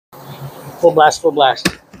Full blast, full blast.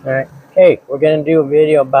 All right. Okay, we're gonna do a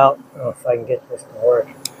video about. I don't know if I can get this to work.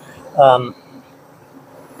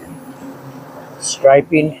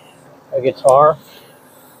 Striping a guitar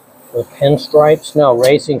with pinstripes. No,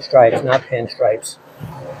 racing stripes, not pinstripes.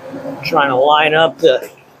 I'm trying to line up the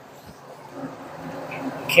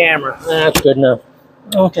camera. That's good enough.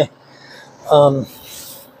 Okay. So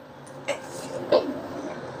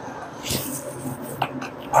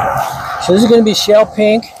this is going to be shell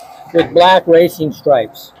pink with black racing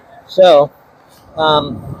stripes. So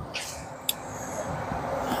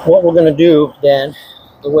what we're going to do then,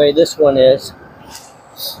 the way this one is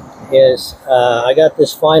I got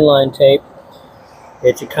this fine line tape.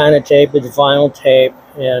 It's a kind of tape, it's vinyl tape,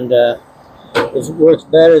 and it works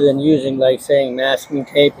better than using, like saying, masking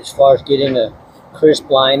tape as far as getting a crisp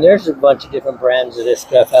line. There's a bunch of different brands of this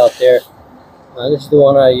stuff out there. This is the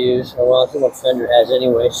one I use. Well, it's the one Fender has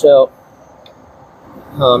anyway. So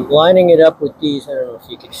lining it up with these, I don't know if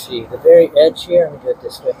you can see the very edge here. Let me do it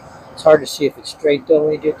this way. It's hard to see if it's straight though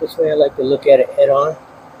when you do it this way. I like to look at it head on.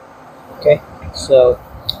 Okay, so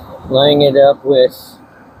lining it up with,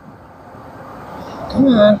 come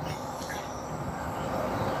on,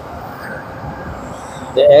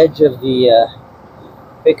 the edge of the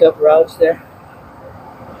pickup routes there,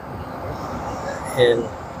 and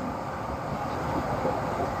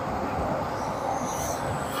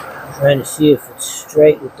trying to see if it's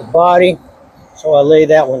straight with the body. So I lay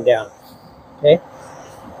that one down. Okay,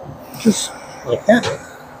 just like that.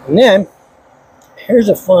 And then here's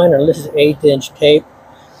a finer. This is 1/8 inch tape.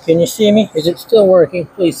 Can you see me? Is it still working?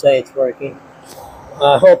 Please say it's working.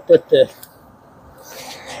 I hope that the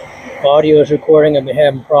audio is recording. I've been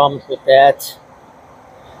having problems with that.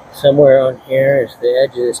 Somewhere on here is the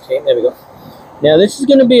edge of this tape. There we go. Now this is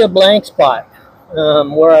going to be a blank spot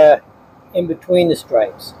where in between the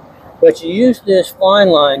stripes. But you use this fine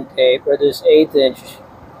line tape, or this 1/8 inch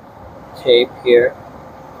tape here,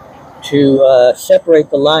 to separate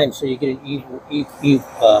the lines so you get an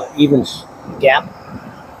even gap.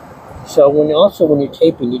 So when you're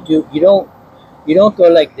taping, you don't go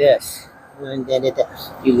like this.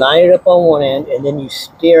 You line it up on one end, and then you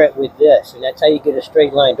steer it with this, and that's how you get a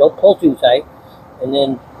straight line. Don't pull too tight, and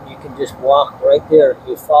then you can just walk right there.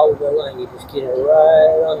 You follow the line. You just get it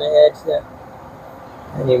right on the edge there,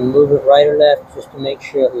 and you move it right or left just to make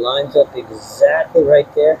sure it lines up exactly right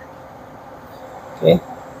there. Okay.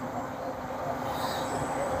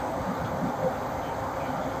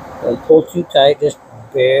 Don't pull too tight. Just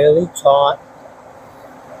barely taut.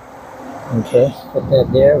 Okay, put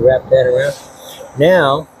that there, wrap that around.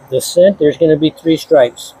 Now, the center is going to be 3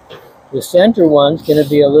 stripes. The center one's going to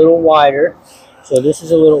be a little wider. So this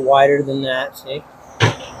is a little wider than that, see?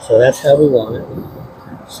 So that's how we want it.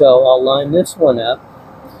 So I'll line this one up.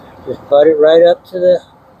 Just butt it right up to the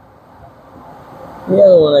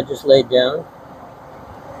other one I just laid down.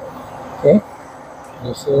 Okay,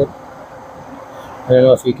 you see it? I don't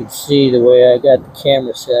know if you can see the way I got the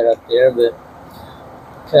camera set up there, but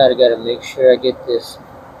kind of got to make sure I get this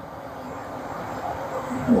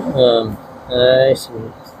nice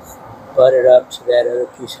and butted up to that other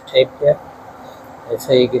piece of tape there. That's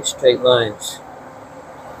how you get straight lines.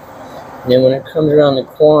 And then when it comes around the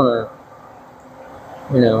corner,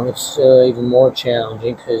 you know, it's even more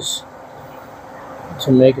challenging, because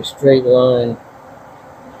to make a straight line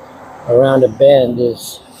around a bend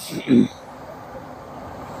is you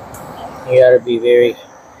got to be very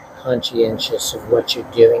conscientious of what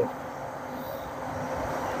you're doing.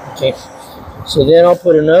 Okay, so then I'll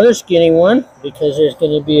put another skinny one, because there's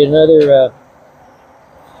going to be another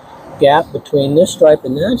gap between this stripe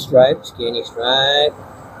and that stripe. Skinny stripe,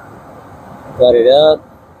 butt it up,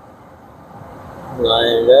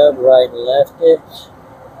 line it up, right and left it.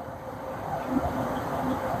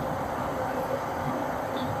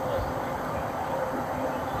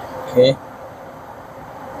 Okay.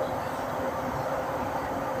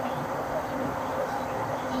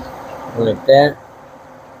 Like that.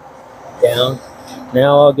 Down.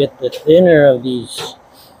 Now I'll get the thinner of these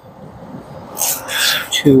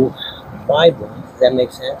 2 wide ones. Does that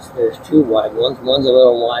make sense? There's 2 wide ones. One's a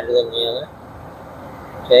little wider than the other.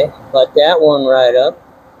 Okay. Butt that one right up.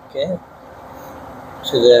 Okay.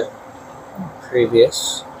 To the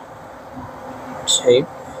previous tape.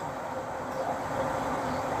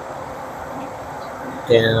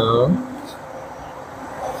 Down.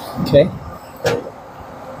 Okay.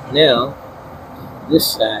 Now, this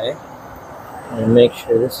side, and make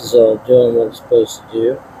sure this is all doing what it's supposed to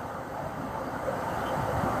do.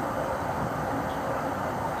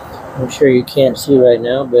 I'm sure you can't see right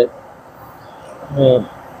now, but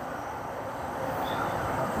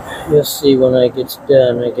you'll see when it gets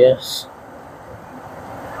done, I guess.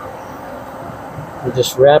 We're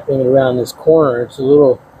just wrapping it around this corner. It's a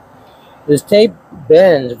little, this tape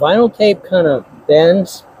bends. Vinyl tape kind of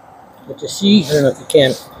bends. But you see, I don't know if you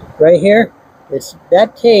can, right here,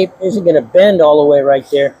 that tape isn't going to bend all the way right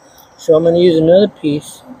there. So I'm going to use another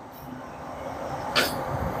piece,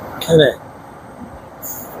 kind of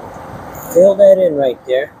fill that in right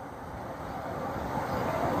there,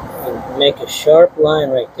 and make a sharp line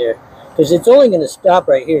right there. Because it's only going to stop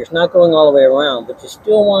right here. It's not going all the way around, but you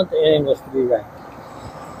still want the angles to be right.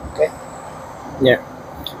 Okay? There.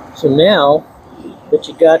 So now that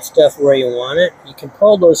you got stuff where you want it, you can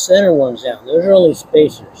pull those center ones out. Those are only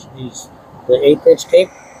spacers. These, the 1/8 inch tape,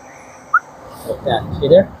 like that. See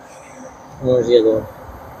there? And where's the other one?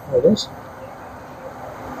 There it is.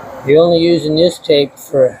 You're only using this tape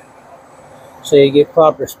for so you get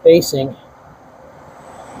proper spacing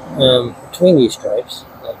between these stripes,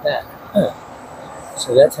 like that.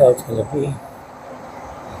 So that's how it's going to be.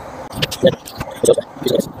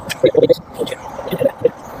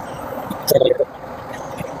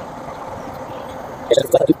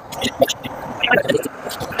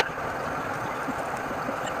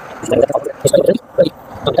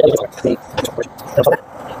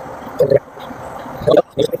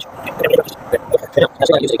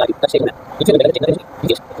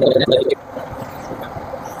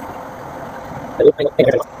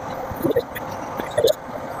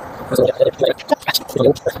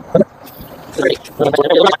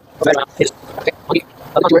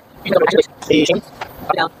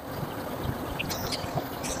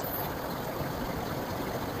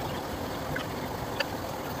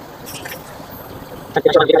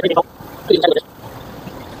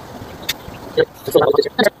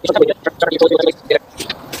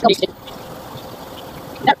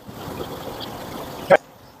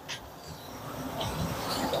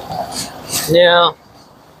 Now,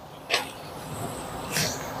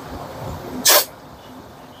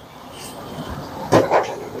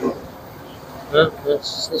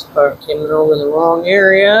 this part came over in the wrong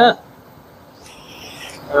area.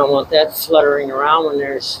 I don't want that fluttering around when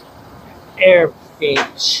there's air being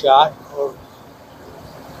shot.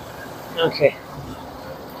 Okay.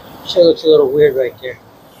 Sure looks a little weird right there.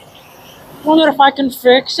 Wonder if I can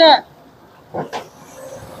fix it.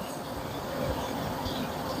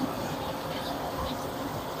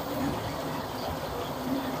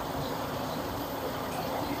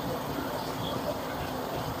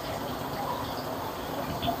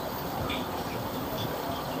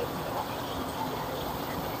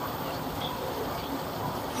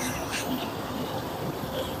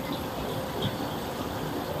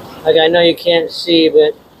 Like, I know you can't see,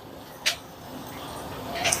 but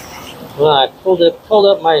well, I pulled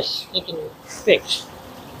up my stinking fix.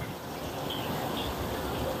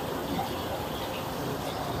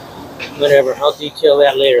 Whatever, I'll detail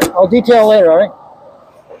that later. All right?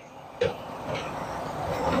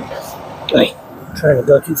 Wait, I'm trying to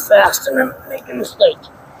go too fast and I'm making a mistake.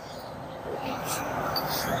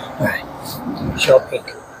 Alright, shell pink.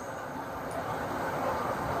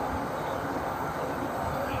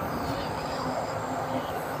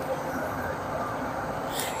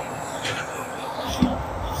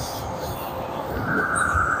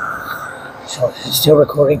 So, it's still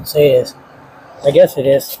recording? Say it is. I guess it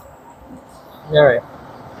is. Alright.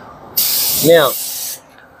 Now,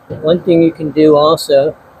 one thing you can do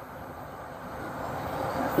also,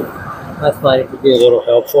 I find it to be a little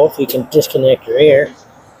helpful if you can disconnect your air,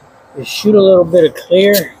 is shoot a little bit of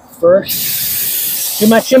clear first. Too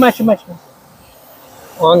much. On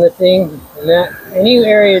the thing, and that, any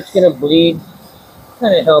area it's going to bleed,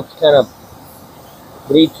 kind of helps kind of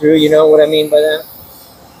bleed through, you know what I mean by that?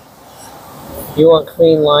 You want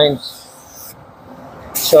clean lines.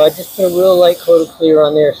 So I just put a real light coat of clear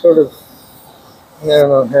on there, sort of, I don't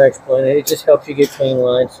know how to explain it. It just helps you get clean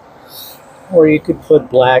lines. Or you could put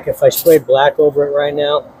black. If I sprayed black over it right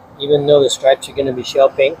now, even though the stripes are going to be shell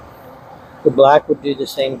pink, the black would do the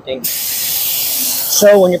same thing.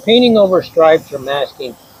 So when you're painting over stripes or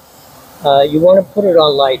masking, you want to put it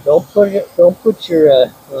on light. Don't put your,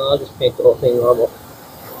 well, I'll just paint the whole thing normal.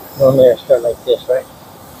 Normally I start like this, right?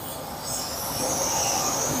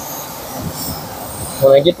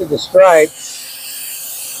 When I get to the stripes,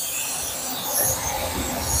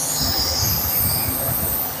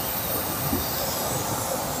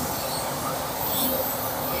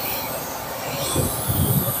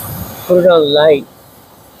 put it on light,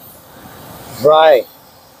 dry.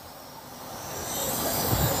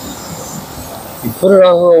 If you put it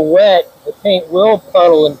on real wet, the paint will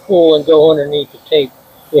puddle and pool and go underneath the tape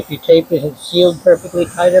if your tape isn't sealed perfectly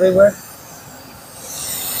tight everywhere.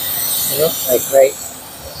 You know, like right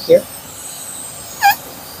here.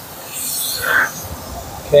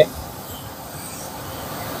 Okay.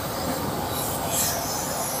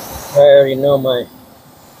 I already know my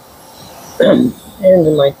ends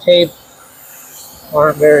of my tape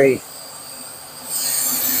aren't very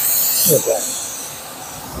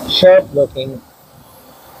sharp looking,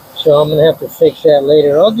 so I'm gonna have to fix that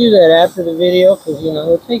later. I'll do that after the video because you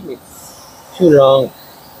know it'll take me too long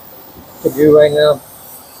to do right now.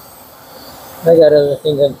 I got other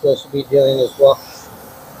things I'm supposed to be doing as well.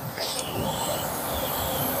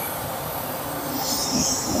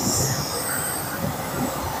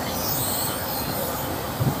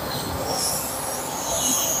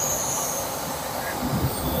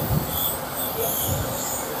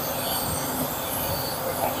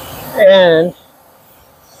 And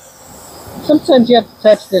sometimes you have to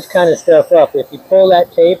touch this kind of stuff up. If you pull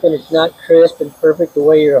that tape and it's not crisp and perfect the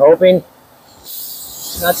way you're hoping,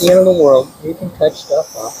 it's not the end of the world. You can touch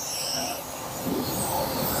stuff up.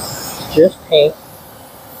 It's just paint.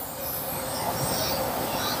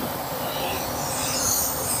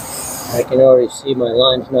 I can already see my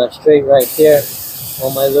line's not straight right there.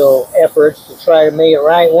 All my little efforts to try to make it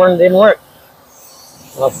right, one didn't work.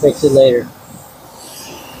 I'll fix it later.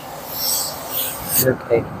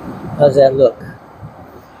 Okay, how's that look?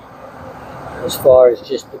 As far as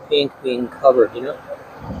just the pink being covered, you know?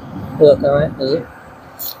 Look, alright, does it?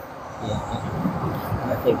 Yeah,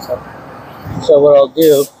 I think so. So what I'll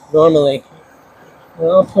do, normally,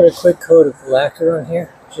 I'll put a quick coat of lacquer on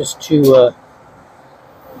here, just to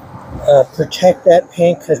protect that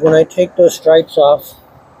pink, because when I take those stripes off,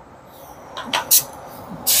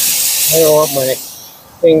 I don't want my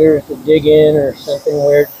fingers to dig in or something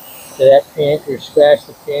weird to that pink or scratch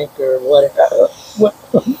the pink or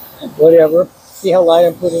whatever. See how light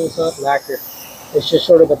I'm putting this on? Lacquer. It's just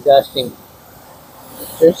sort of a dusting.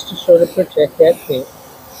 Just to sort of protect that pink.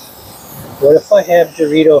 What if I have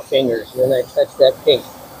Dorito fingers and then I touch that pink?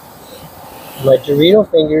 My Dorito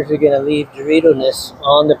fingers are going to leave Dorito-ness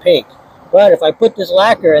on the pink. But if I put this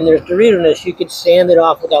lacquer and there's Dorito-ness, you could sand it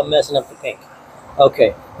off without messing up the pink.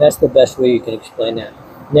 Okay, that's the best way you can explain that.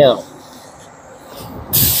 Now,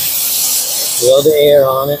 blow the air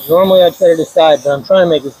on it. Normally I'd set it aside, but I'm trying to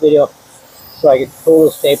make this video so I can pull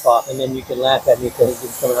this tape off and then you can laugh at me because it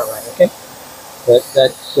didn't come out right, okay? But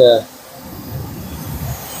that's,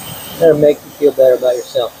 that'll make you feel better about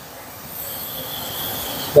yourself.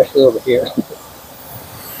 Especially over here.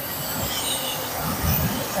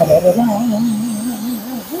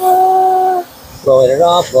 Blowing it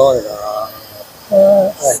off, blowing it off.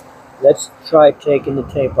 Alright, let's try taking the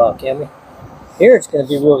tape off, can we? Here it's going to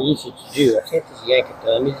be real easy to do. I can't just yank it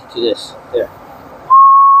though. Let me just do this. There.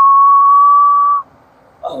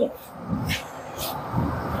 Oh.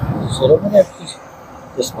 Is it over there, please?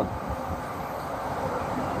 This one.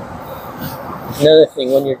 Another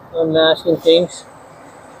thing, when you're unmasking things,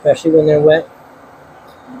 especially when they're wet,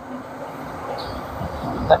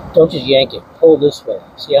 don't just yank it. Pull this way.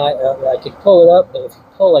 See, I could pull it up, but if you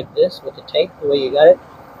pull like this with the tape, the way you got it,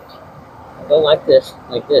 don't like this,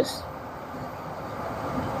 like this.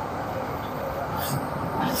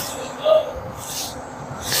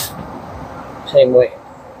 Same way.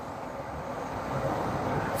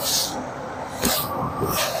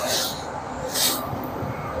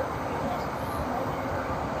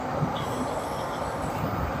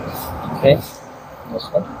 Okay, this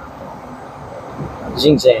one.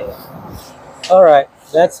 Zing zang. Alright,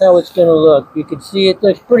 that's how it's going to look. You can see it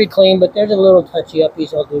looks pretty clean, but there's a little touchy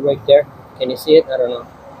uppies I'll do right there. Can you see it? I don't know.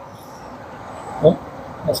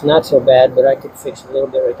 Well, that's not so bad, but I could fix it a little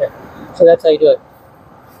bit right there. So that's how you do it.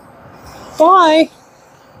 Bye!